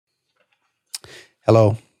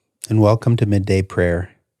Hello, and welcome to Midday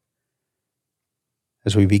Prayer.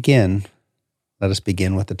 As we begin, let us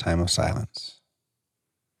begin with a time of silence.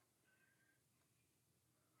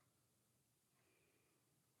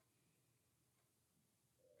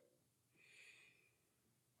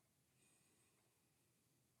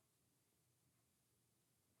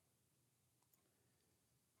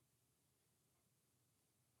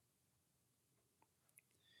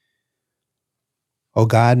 O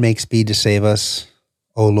God, make speed to save us.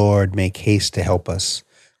 O Lord, make haste to help us.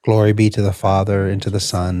 Glory be to the Father, and to the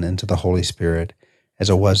Son, and to the Holy Spirit, as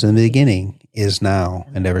it was in the beginning, is now,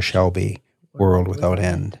 and ever shall be, world without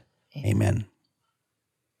end. Amen.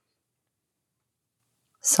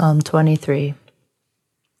 Psalm 23.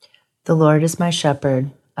 The Lord is my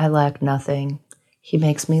shepherd, I lack nothing. He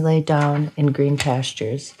makes me lay down in green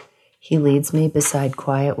pastures. He leads me beside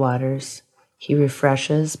quiet waters. He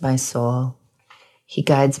refreshes my soul. He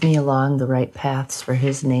guides me along the right paths for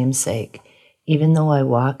his name's sake. Even though I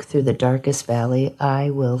walk through the darkest valley,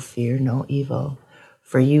 I will fear no evil.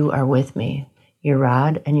 For you are with me. Your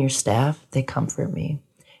rod and your staff, they comfort me.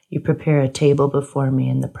 You prepare a table before me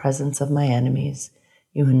in the presence of my enemies.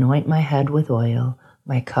 You anoint my head with oil.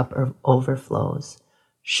 My cup overflows.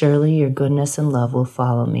 Surely your goodness and love will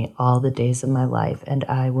follow me all the days of my life, and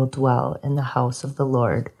I will dwell in the house of the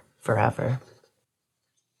Lord forever.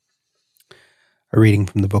 A reading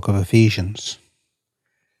from the book of Ephesians.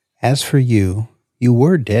 As for you, you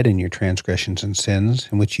were dead in your transgressions and sins,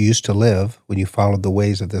 in which you used to live when you followed the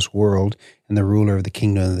ways of this world and the ruler of the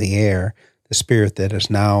kingdom of the air, the spirit that is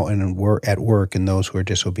now at work in those who are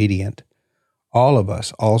disobedient. All of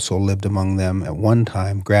us also lived among them at one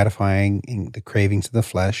time, gratifying the cravings of the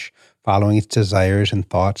flesh, following its desires and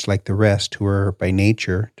thoughts like the rest who are by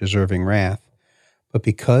nature deserving wrath. But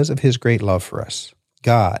because of his great love for us,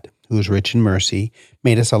 God, who is rich in mercy,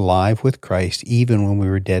 made us alive with Christ even when we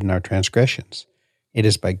were dead in our transgressions. It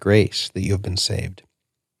is by grace that you have been saved.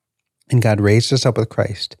 And God raised us up with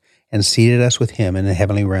Christ and seated us with him in the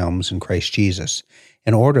heavenly realms in Christ Jesus,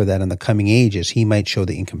 in order that in the coming ages he might show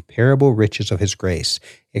the incomparable riches of his grace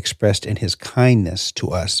expressed in his kindness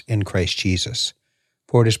to us in Christ Jesus.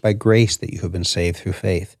 For it is by grace that you have been saved through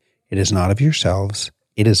faith. It is not of yourselves,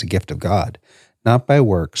 it is a gift of God, not by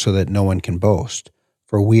works, so that no one can boast.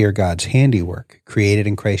 For we are God's handiwork, created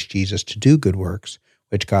in Christ Jesus to do good works,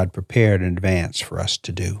 which God prepared in advance for us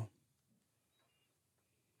to do.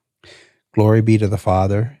 Glory be to the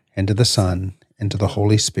Father, and to the Son, and to the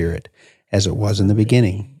Holy Spirit, as it was in the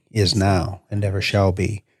beginning, is now, and ever shall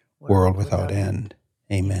be, world without end.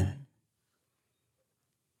 Amen.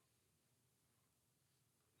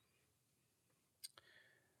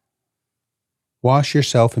 Wash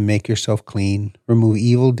yourself and make yourself clean. Remove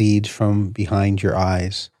evil deeds from behind your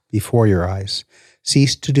eyes, before your eyes.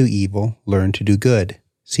 Cease to do evil, learn to do good.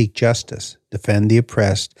 Seek justice, defend the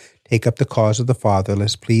oppressed, take up the cause of the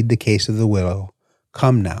fatherless, plead the case of the widow.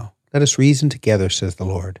 Come now, let us reason together, says the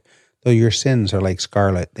Lord. Though your sins are like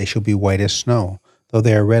scarlet, they shall be white as snow. Though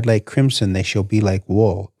they are red like crimson, they shall be like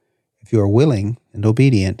wool. If you are willing and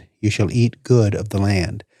obedient, you shall eat good of the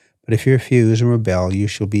land. But if you refuse and rebel, you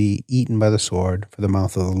shall be eaten by the sword, for the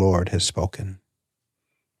mouth of the Lord has spoken.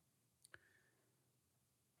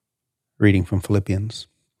 Reading from Philippians.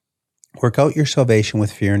 Work out your salvation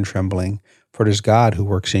with fear and trembling, for it is God who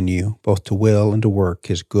works in you, both to will and to work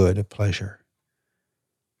his good pleasure.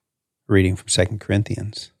 Reading from 2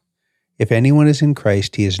 Corinthians. If anyone is in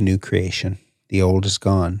Christ, he is a new creation. The old is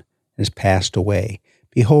gone and is passed away.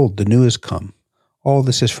 Behold, the new is come. All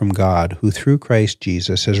this is from God, who through Christ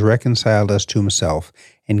Jesus has reconciled us to himself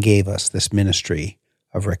and gave us this ministry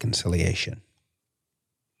of reconciliation.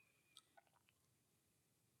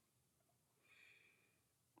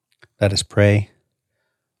 Let us pray.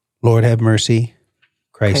 Lord, have mercy.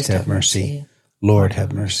 Christ have mercy. Lord,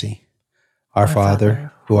 have mercy. Our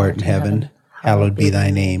Father, who art in heaven, hallowed be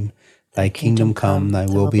thy name. Thy kingdom come, thy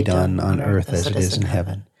will be done on earth as it is in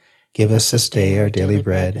heaven. Give us this day our daily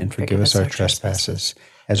bread, and forgive us our trespasses,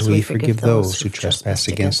 as we forgive those who trespass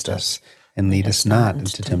against us. And lead us not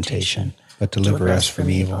into temptation, but deliver us from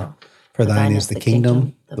evil. For thine is the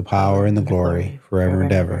kingdom, the power, and the glory, forever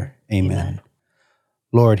and ever. Amen.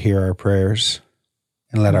 Lord, hear our prayers,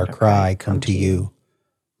 and let our cry come to you.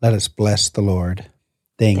 Let us bless the Lord.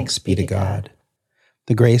 Thanks be to God.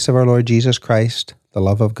 The grace of our Lord Jesus Christ, the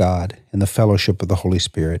love of God, and the fellowship of the Holy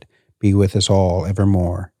Spirit be with us all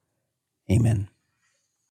evermore. Amen.